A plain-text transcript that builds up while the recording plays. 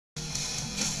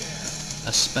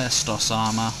asbestos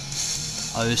armour.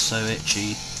 Oh so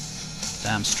itchy.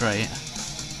 Damn straight.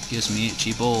 Gives me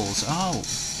itchy balls. Oh!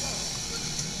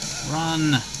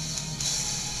 Run!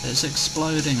 It's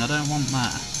exploding, I don't want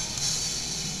that.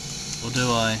 Or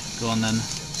do I? Go on then.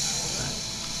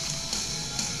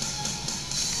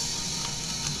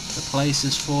 The place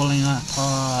is falling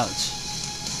apart.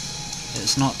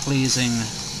 It's not pleasing.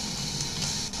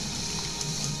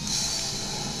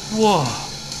 Whoa!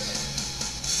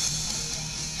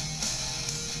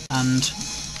 And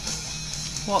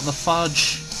what the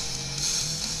fudge?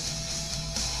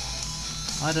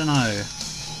 I don't know.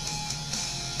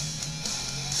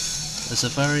 There's a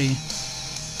very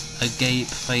agape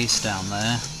face down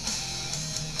there.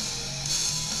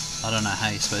 I don't know how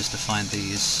you're supposed to find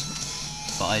these,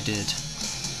 but I did.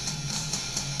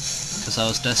 Because I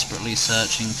was desperately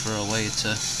searching for a way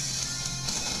to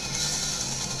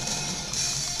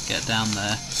get down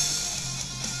there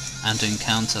and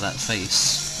encounter that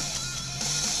face.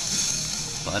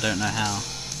 But I don't know how.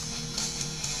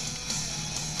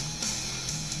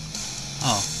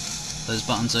 Oh, those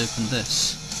buttons opened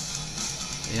this.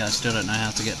 But yeah, I still don't know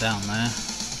how to get down there.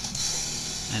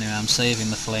 Anyway, I'm saving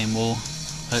the flame wall.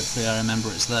 Hopefully I remember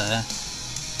it's there.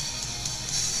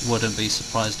 Wouldn't be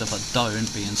surprised if I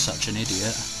don't, being such an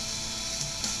idiot.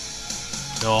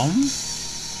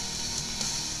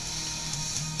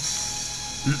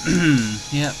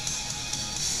 Yep.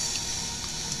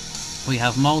 We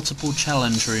have multiple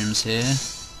challenge rooms here.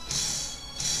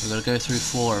 We've got to go through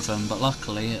 4 of them, but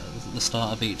luckily at the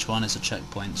start of each one is a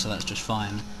checkpoint, so that's just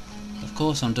fine. Of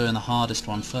course I'm doing the hardest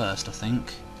one first, I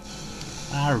think.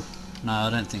 Ow! No, I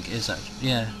don't think it is actually.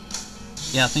 Yeah.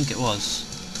 Yeah, I think it was.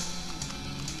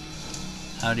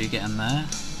 How do you get in there?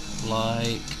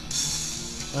 Like...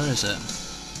 where is it?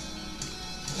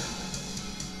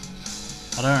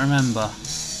 I don't remember.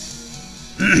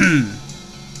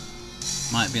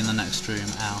 Might be in the next room.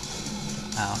 Ow.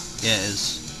 Ow. Yeah, it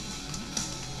is.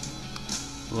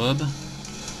 Whoop.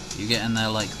 You get in there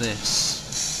like this.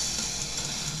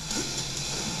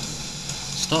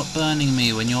 Stop burning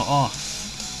me when you're off.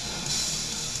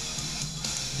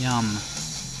 Yum.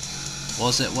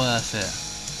 Was it worth it?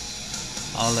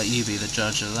 I'll let you be the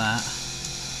judge of that.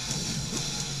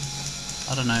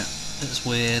 I don't know. It's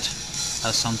weird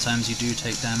how sometimes you do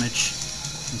take damage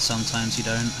and sometimes you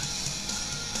don't.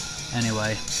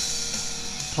 Anyway.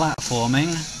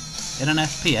 Platforming in an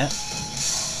FPS.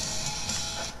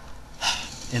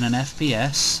 In an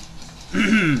FPS.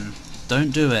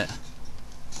 Don't do it.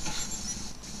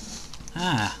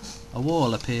 Ah, a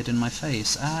wall appeared in my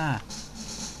face. Ah,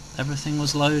 everything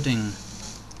was loading.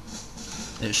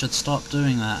 It should stop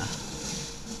doing that.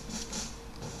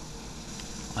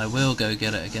 I will go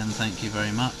get it again, thank you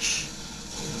very much.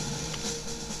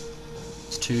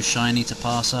 It's too shiny to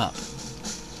pass up.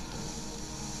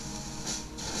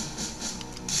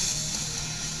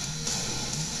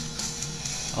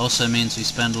 Also means we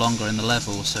spend longer in the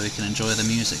level so we can enjoy the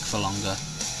music for longer.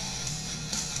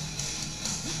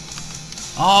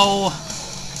 Oh!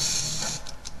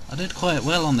 I did quite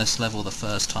well on this level the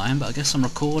first time, but I guess I'm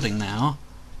recording now,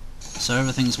 so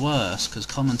everything's worse, because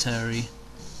commentary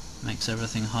makes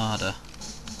everything harder.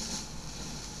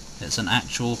 It's an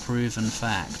actual proven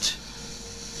fact.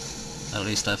 At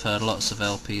least I've heard lots of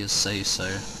LPers say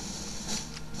so.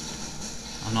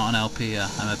 I'm not an LPer,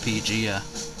 I'm a PGer.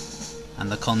 And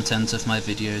the content of my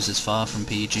videos is far from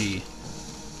PG.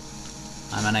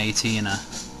 I'm an 18er.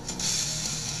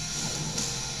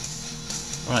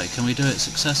 Right, can we do it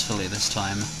successfully this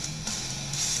time?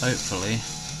 Hopefully.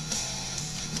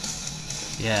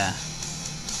 Yeah.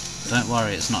 Don't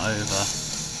worry, it's not over.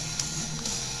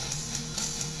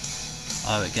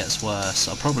 Oh, it gets worse.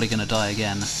 I'm probably gonna die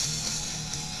again.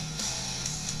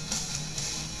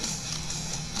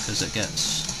 Because it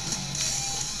gets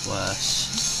worse.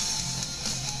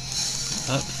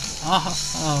 Oh,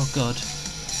 oh god.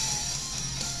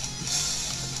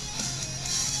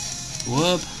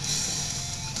 Whoop.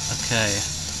 Okay,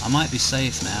 I might be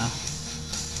safe now.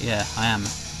 Yeah, I am.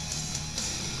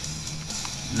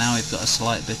 Now we've got a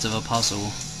slight bit of a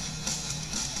puzzle.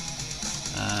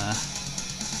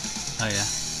 Oh yeah.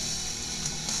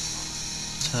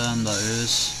 Turn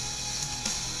those.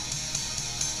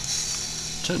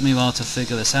 Took me a while to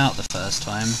figure this out the first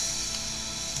time.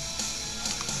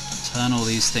 Turn all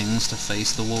these things to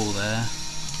face the wall there.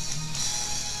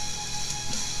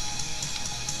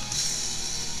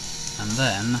 And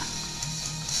then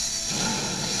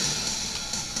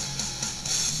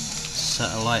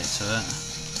set a light to it.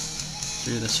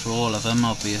 Do this for all of them,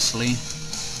 obviously.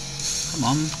 Come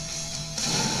on.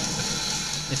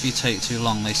 If you take too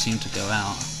long, they seem to go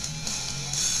out.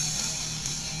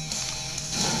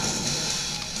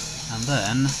 And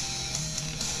then...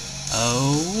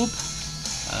 oh...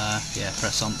 yeah,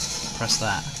 press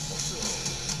that.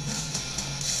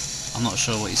 I'm not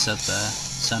sure what he said there.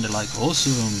 Sounded like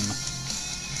awesome.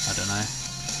 I don't know.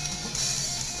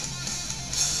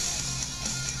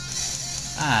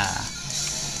 Ah.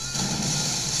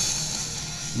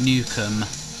 Nukem.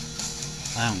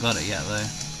 I haven't got it yet though.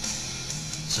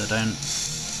 So don't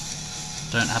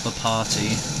have a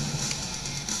party.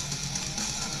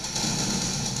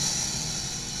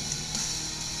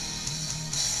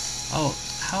 Oh,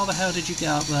 how the hell did you get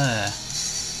up there?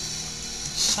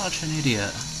 Such an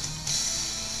idiot.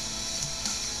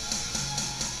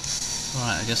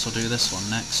 Right, I guess we'll do this one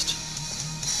next.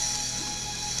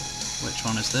 Which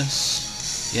one is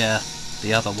this? Yeah,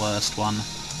 the other worst one.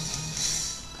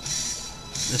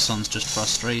 This one's just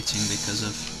frustrating because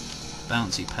of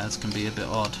bouncy pads can be a bit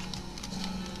odd.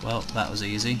 Well, that was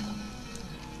easy.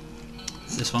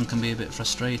 This one can be a bit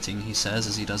frustrating, he says,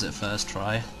 as he does it first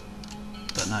try.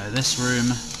 But no, this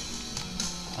room...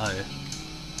 oh.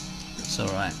 It's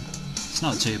alright. It's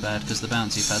not too bad because the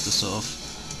bouncy pads are sort of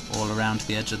all around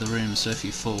the edge of the room, so if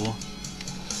you fall,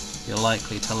 you're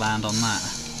likely to land on that.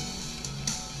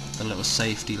 The little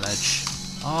safety ledge.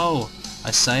 Oh!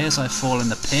 I say as I fall in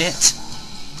the pit!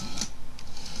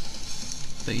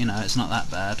 But you know, it's not that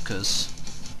bad, because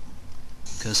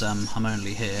I'm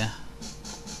only here.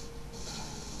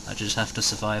 I just have to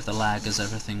survive the lag as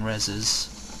everything reses.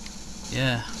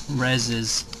 Yeah,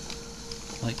 reses.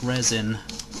 Like resin.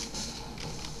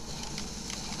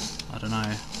 I don't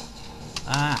know.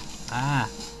 Ah!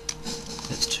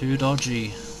 It's too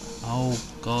dodgy. Oh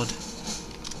god.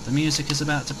 The music is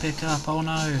about to pick up, oh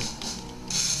no!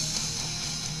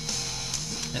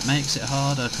 It makes it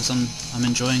harder because I'm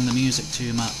enjoying the music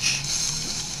too much.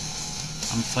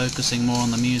 I'm focusing more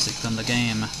on the music than the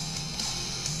game.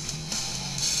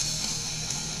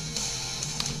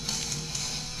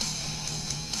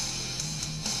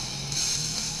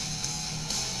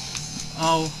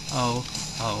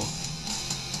 Oh.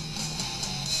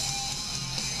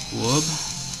 Whoop.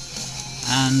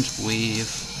 And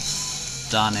we've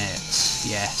done it.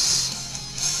 Yes.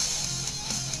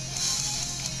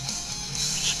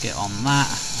 Just get on that,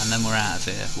 and then we're out of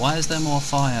here. Why is there more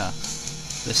fire?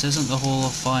 This isn't the Hall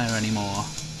of Fire anymore.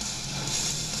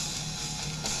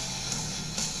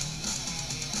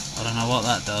 I don't know what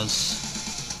that does.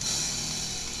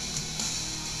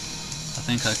 I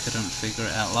think I couldn't figure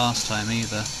it out last time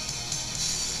either.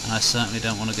 And I certainly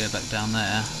don't want to go back down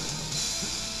there.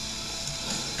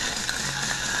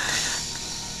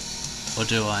 Or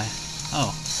do I?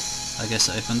 Oh, I guess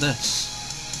I opened this.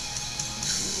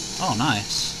 Oh,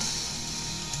 nice.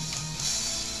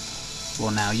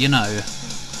 Well, now you know.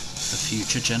 For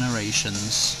future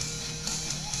generations.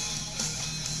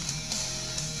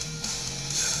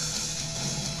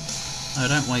 Oh,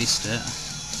 don't waste it.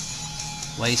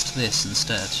 Waste this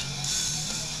instead.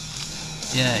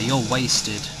 Yeah, you're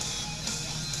wasted.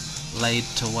 Laid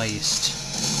to waste.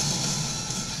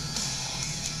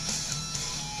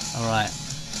 Alright,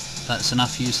 that's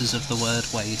enough uses of the word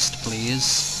waste,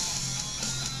 please.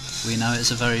 We know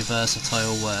it's a very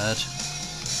versatile word.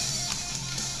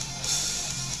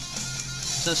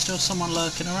 Is there still someone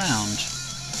lurking around?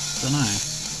 Dunno.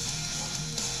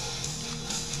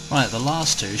 Right, the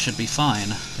last two should be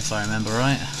fine, if I remember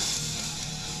right.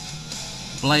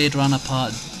 Blade Runner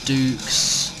Part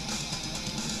Dukes.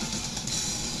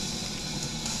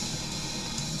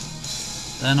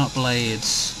 They're not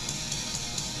blades.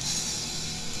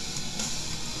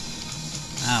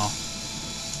 Ow.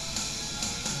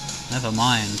 Never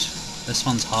mind. This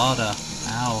one's harder.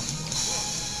 Ow.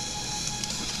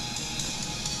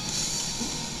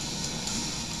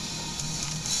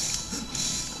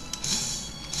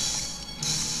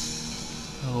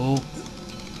 Oh.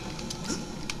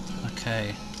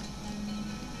 Okay.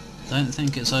 Don't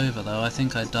think it's over though. I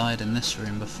think I died in this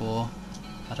room before.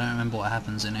 I don't remember what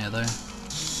happens in here though.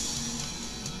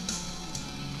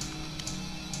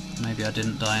 Maybe I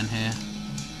didn't die in here.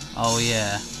 Oh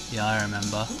yeah. Yeah, I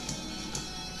remember.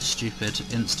 Stupid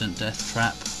instant death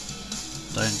trap.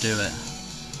 Don't do it.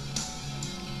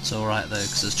 It's alright though,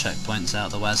 because there's checkpoints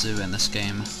out the wazoo in this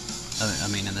game. Oh, I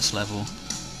mean in this level.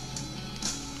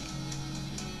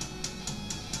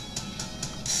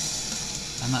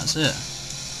 And that's it.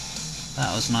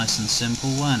 That was nice and simple,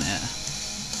 weren't it?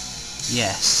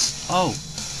 Yes. Oh!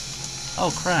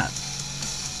 Oh crap.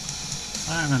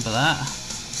 I don't remember that.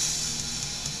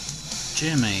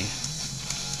 Jimmy.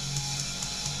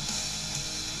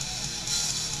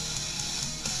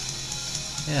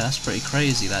 Yeah, that's pretty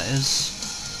crazy, that is.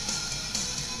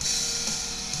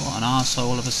 What an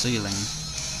arsehole of a ceiling.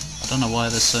 I don't know why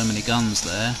there's so many guns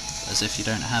there, as if you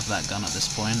don't have that gun at this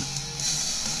point.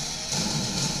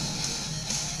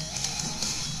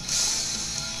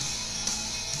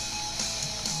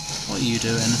 What are you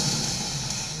doing?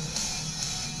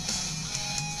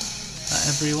 Is that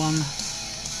everyone?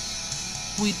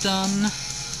 We done?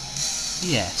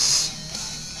 Yes.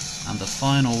 And the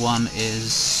final one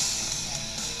is...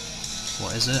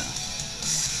 what is it?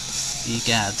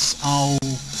 Egads. Oh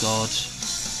god.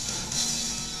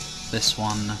 This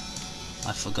one.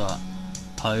 I forgot.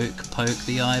 Poke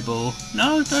the eyeball.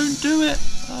 No, don't do it!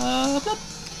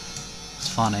 It's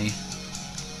funny.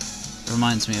 It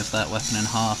reminds me of that weapon in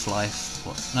Half-Life.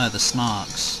 No, the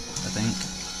Snarks, I think.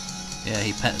 Yeah,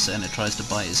 he pets it and it tries to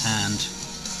bite his hand.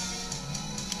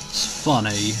 It's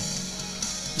funny.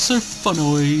 It's so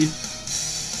funny.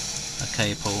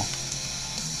 Okay, Paul.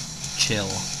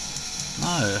 Chill.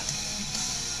 No.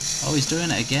 Oh, he's doing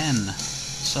it again.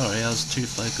 Sorry, I was too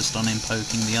focused on him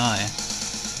poking the eye.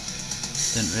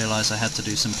 Didn't realise I had to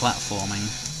do some platforming.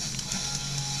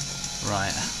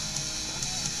 Right.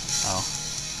 Oh.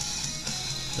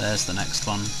 There's the next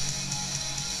one.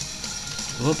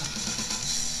 Whoop.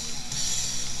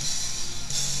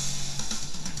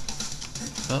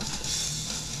 Up.